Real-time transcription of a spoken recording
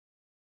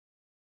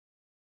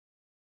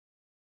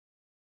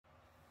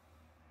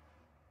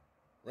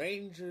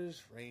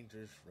Rangers.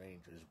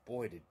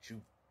 Boy, did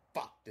you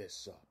fuck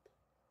this up.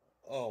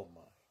 Oh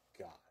my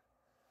God.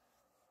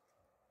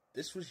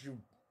 This was your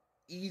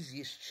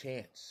easiest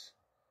chance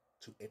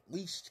to at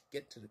least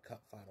get to the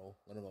Cup final,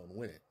 let alone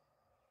win it.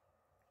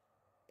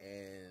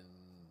 And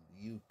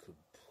you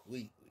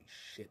completely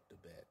shit the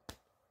bed.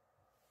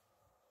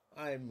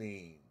 I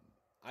mean,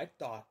 I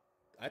thought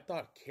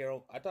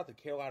the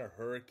Carolina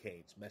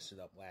Hurricanes messing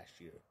up last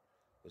year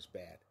was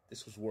bad.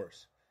 This was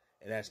worse.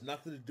 It has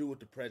nothing to do with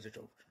the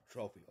Presidential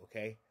Trophy,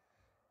 okay?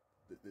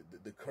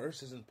 The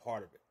curse isn't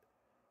part of it.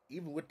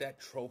 Even with that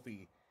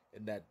trophy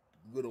and that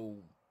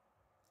little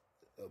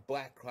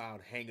black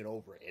cloud hanging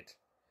over it,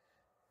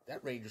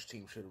 that Rangers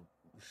team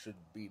should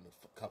be in the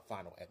Cup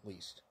final at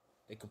least.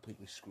 They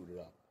completely screwed it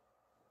up.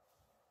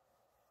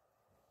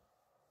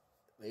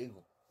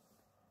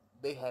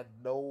 They had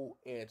no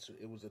answer.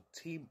 It was a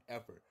team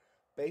effort.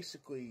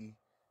 Basically,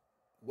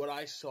 what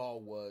I saw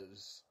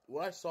was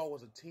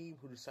a team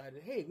who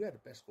decided, hey, we have the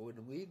best goalie in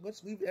the league.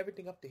 Let's leave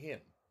everything up to him.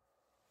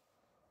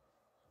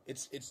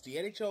 It's the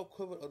NHL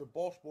equivalent of the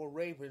Baltimore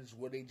Ravens,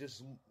 where they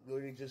just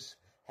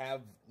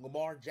have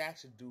Lamar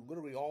Jackson do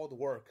literally all the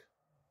work.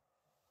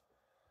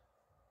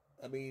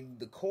 I mean,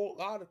 a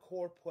lot of the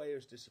core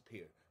players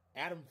disappeared.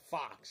 Adam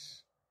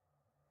Fox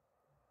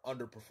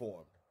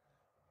underperformed.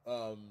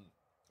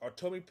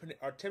 Artemi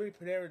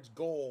Panarin's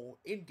goal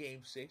in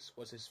Game 6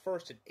 was his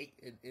first in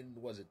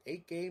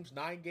 8 games,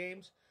 9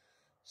 games?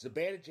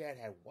 Zibanejad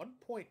had 1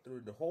 point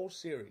during the whole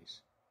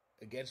series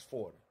against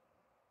Florida.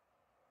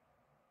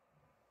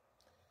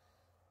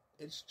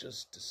 It's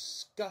just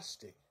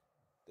disgusting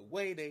the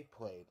way they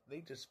played.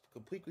 They just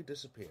completely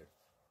disappeared.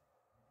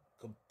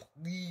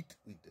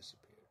 Completely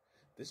disappeared.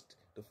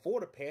 The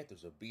Florida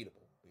Panthers are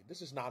beatable. I mean,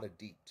 this is not a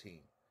deep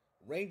team.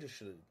 Rangers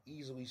should have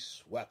easily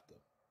swept them.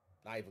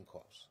 Not even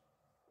close.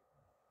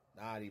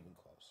 Not even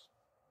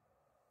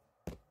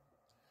close.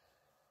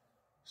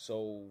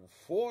 So,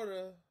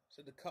 Florida is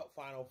in the Cup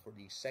final for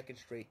the second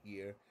straight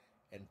year.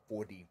 And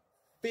for the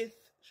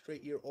 5th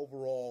straight year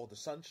overall, the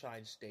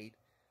Sunshine State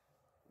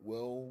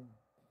will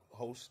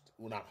host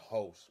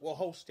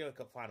Stanley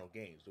Cup final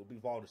games. It will be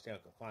involved in the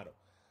Stanley Cup final.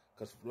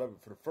 Because remember,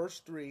 for the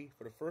first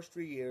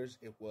 3 years,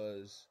 it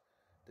was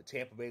the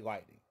Tampa Bay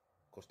Lightning.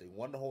 Of course, they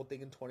won the whole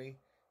thing in 20.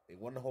 They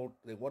won the whole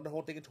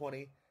thing in 20.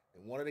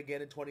 They won it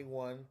again in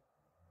 21.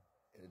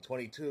 And in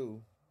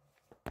 22,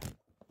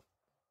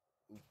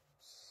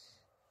 oops.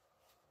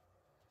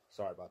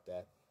 Sorry about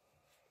that.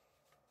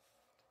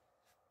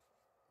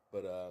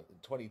 But in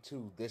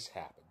 22, this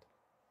happened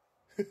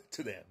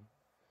to them.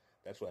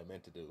 That's what I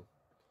meant to do.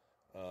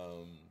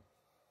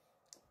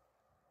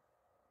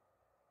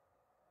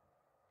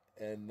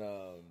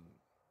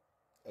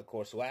 Of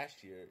course,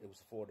 last year it was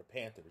the Florida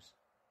Panthers,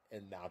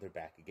 and now they're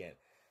back again.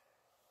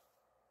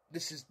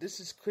 This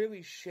is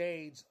clearly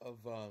shades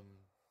of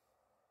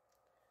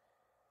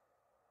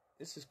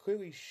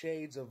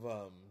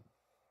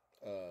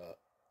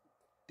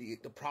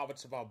the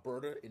province of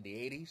Alberta in the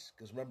 80s.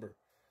 Because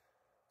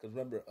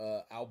remember,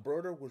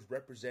 Alberta was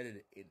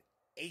represented in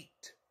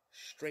 8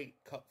 straight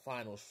Cup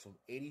finals from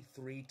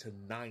 83 to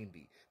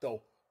 90.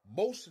 Though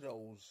most of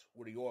those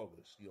were the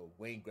Oilers. You know,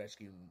 Wayne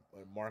Gretzky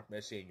and Mark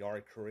Messier and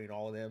Yari Curry and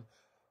all of them.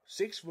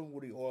 6 of them were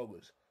the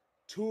Oilers.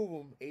 2 of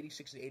them,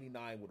 86 and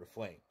 89, were the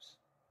Flames.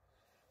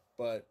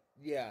 But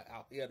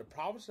the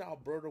province of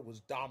Alberta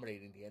was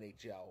dominating the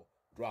NHL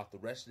throughout the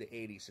rest of the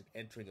 80s, and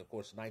entering, of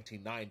course,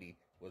 1990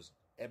 was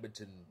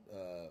Edmonton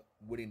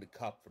winning the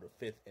Cup for the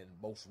 5th and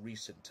most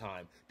recent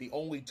time, the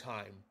only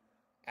time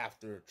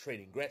after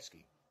trading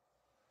Gretzky.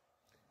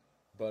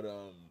 But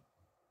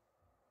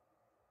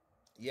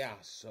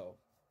so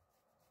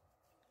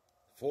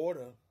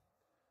Florida,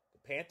 the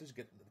Panthers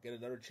get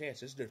another chance.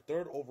 This is their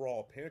 3rd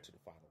overall appearance in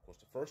the final. Of course,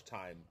 the first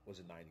time was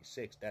in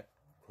 '96, that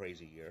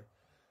crazy year.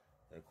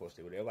 And of course,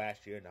 they were there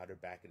last year. Now they're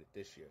back in it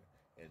this year,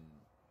 and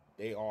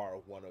they are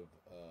one of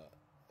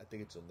I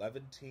think it's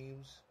 11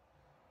 teams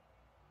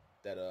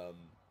that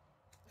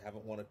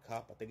haven't won a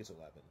cup. I think it's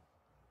 11.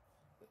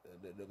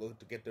 They're looking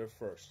to get their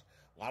first.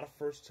 A lot of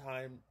first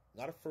time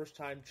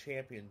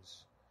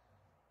champions.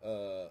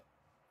 A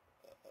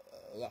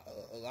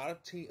lot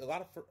of teams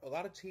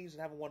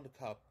that haven't won the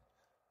cup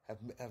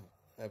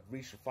have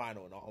reached the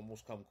final and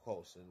almost come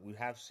close. And we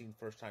have seen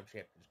first time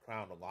champions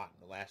crowned a lot in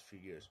the last few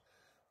years.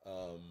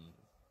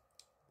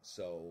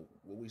 So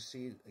will we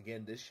see it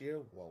again this year?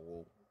 Well,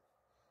 we'll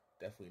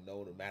definitely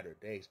know in a matter of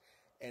days.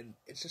 And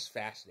it's just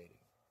fascinating.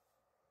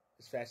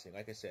 It's fascinating.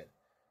 Like I said,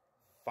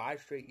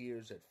 5 straight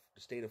years that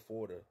the state of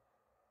Florida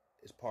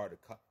is part of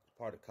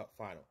the Cup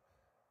final.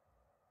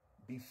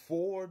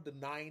 Before the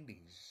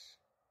 90s,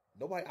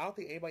 I don't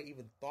think anybody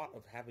even thought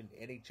of having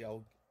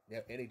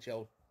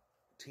NHL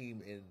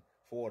team in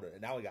Florida,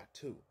 and now we got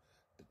 2.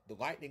 The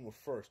Lightning were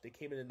first. They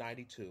came in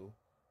 92,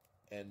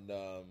 and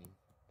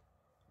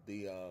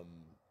the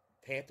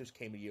Panthers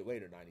came a year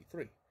later,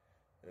 93.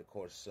 And of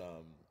course,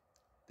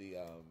 the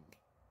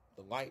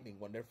Lightning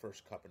won their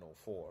first cup in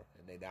 04,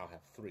 and they now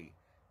have 3.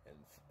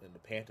 And the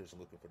Panthers are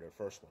looking for their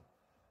first one.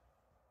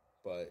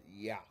 But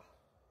yeah,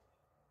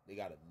 They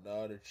got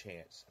another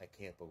chance. I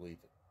can't believe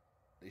it.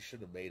 They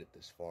should have made it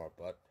this far,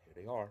 but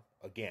here they are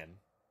again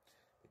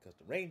because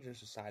the Rangers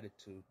decided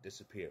to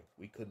disappear.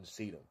 We couldn't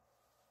see them.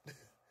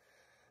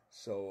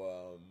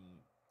 So,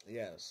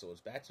 so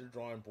it's back to the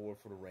drawing board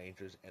for the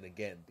Rangers. And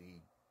again,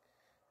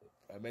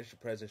 I mentioned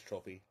the President's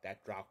Trophy.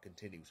 That drought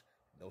continues.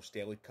 No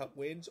Stanley Cup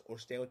wins or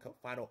Stanley Cup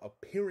final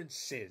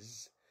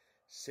appearances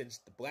since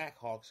the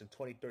Blackhawks in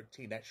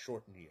 2013, that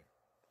shortened year.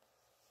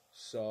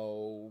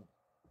 So,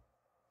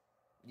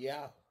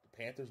 yeah, the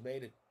Panthers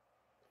made it.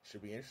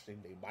 Should be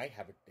interesting. They might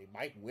have it. They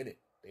might win it.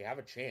 They have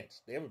a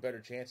chance. They have a better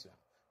chance now.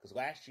 Because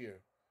last year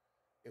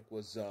it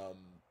was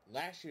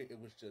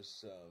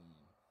just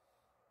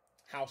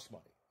house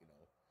money. You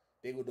know,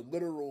 they were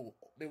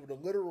the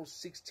literal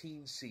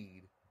 16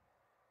 seed.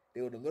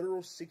 They were the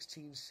literal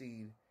 16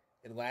 seed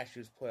in last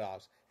year's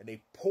playoffs, and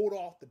they pulled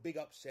off the big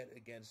upset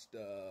against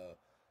the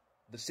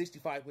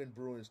 65-win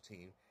Bruins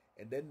team.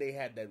 And then they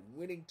had that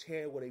winning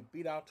tear where they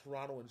beat out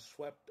Toronto and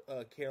swept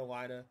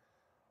Carolina,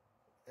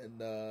 and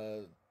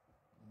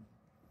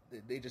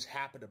they just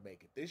happened to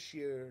make it. This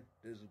year,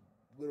 there's a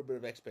little bit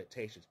of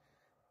expectations.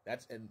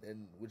 That's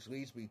and which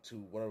leads me to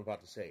what I'm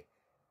about to say.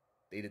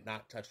 They did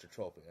not touch the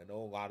trophy. I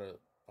know a lot of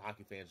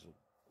hockey fans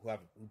who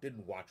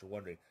didn't watch are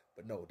wondering,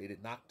 but no, they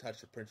did not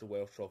touch the Prince of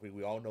Wales trophy.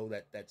 We all know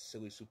that's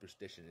silly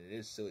superstition. It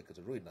is silly because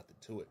there's really nothing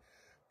to it.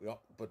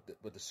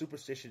 But the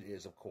superstition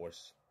is, of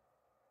course,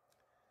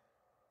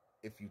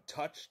 if you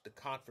touch the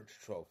conference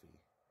trophy,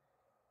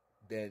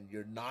 then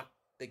you're not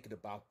thinking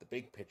about the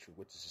big picture,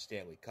 which is the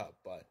Stanley Cup.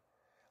 But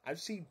I've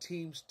seen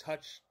teams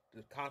touch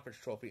the conference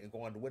trophy and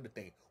go on to win the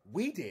thing.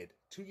 We did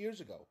 2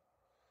 years ago.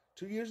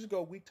 2 years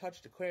ago, we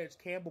touched the Clarence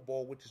Campbell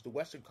Bowl, which is the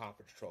Western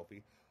Conference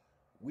trophy.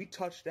 We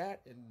touched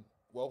that, and,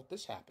 well,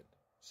 this happened.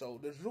 So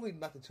there's really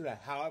nothing to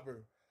that.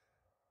 However,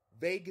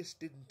 Vegas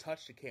didn't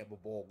touch the Campbell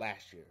Bowl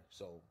last year,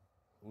 so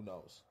who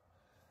knows?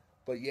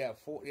 But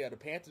the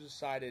Panthers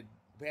decided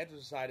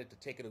to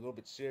take it a little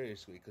bit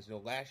seriously because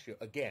last year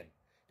again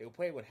they were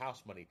playing with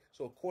house money,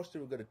 so of course they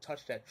were going to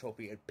touch that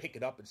trophy and pick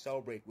it up and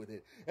celebrate with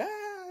it.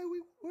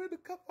 We're in the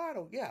Cup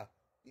final. Yeah,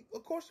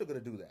 of course they're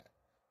going to do that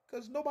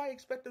because nobody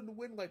expected them to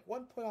win like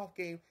one playoff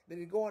game. Then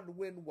you go on to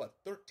win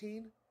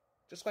 13,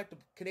 just like the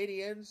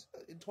Canadiens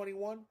in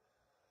 21.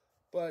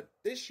 But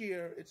this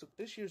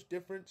year's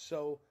different.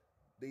 So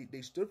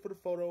they stood for the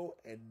photo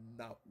and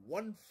not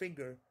one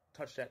finger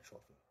touched that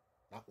trophy,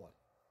 not one.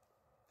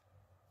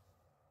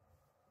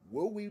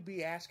 Will we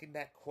be asking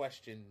that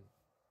question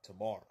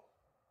tomorrow?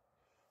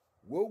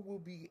 Will we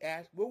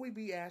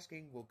be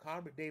asking, will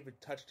Connor McDavid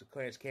touch the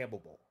Clarence Campbell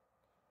Bowl?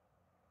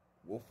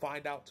 We'll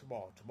find out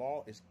tomorrow.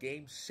 Tomorrow is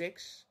Game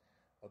 6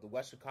 of the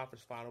Western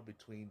Conference Final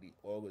between the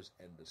Oilers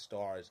and the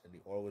Stars, and the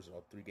Oilers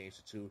are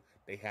 3-2.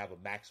 They have a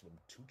maximum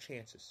 2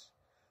 chances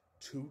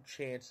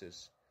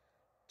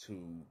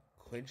to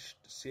clinch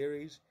the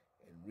series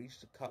and reach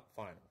the Cup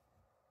final.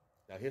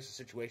 Now, here's the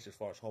situation as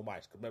far as home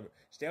ice. Remember,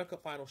 Stanley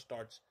Cup Final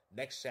starts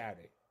next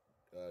Saturday,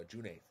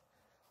 June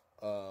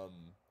 8th.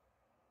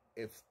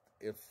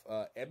 If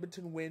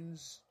Edmonton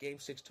wins Game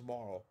 6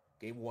 tomorrow,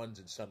 Game 1's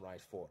in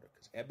Sunrise, Florida,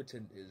 because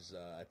Edmonton is,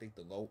 I think,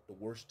 the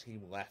worst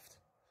team left.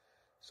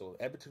 So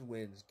if Edmonton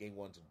wins, Game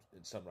 1's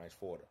in Sunrise,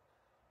 Florida.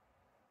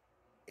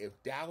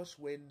 If Dallas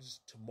wins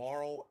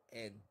tomorrow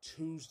and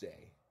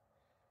Tuesday,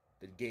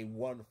 then Game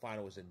 1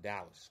 final is in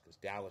Dallas, because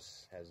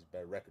Dallas has a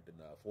better record than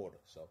Florida.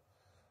 So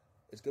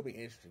it's going to be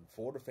interesting.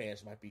 Florida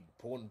fans might be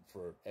pulling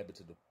for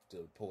Edmonton to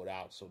pull it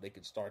out so they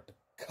can start the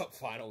Cup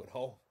final at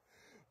home.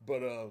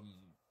 But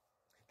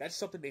that's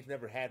something they've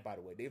never had, by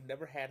the way. They've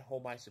never had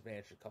home ice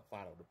advantage in the Cup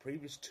final. The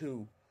previous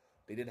 2,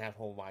 they didn't have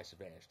home ice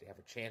advantage. They have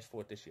a chance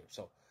for it this year.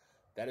 So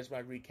that is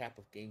my recap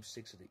of Game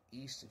 6 of the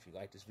East. If you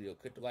like this video,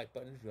 click the like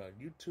button. If you're on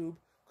YouTube,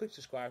 click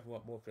subscribe. If you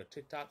want more, if you're on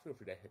TikTok, feel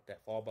free to hit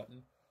that follow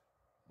button.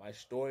 My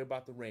story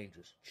about the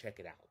Rangers, check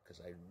it out,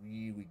 because I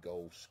really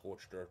go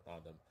scorched earth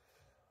on them.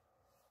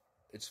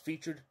 It's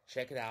featured.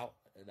 Check it out.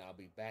 And I'll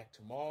be back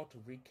tomorrow to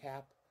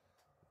recap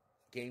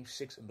Game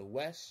 6 in the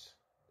West.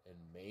 And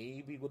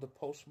maybe with a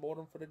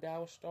post-mortem for the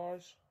Dallas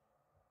Stars.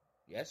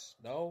 Yes?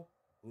 No?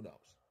 Who knows?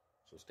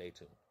 So stay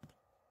tuned.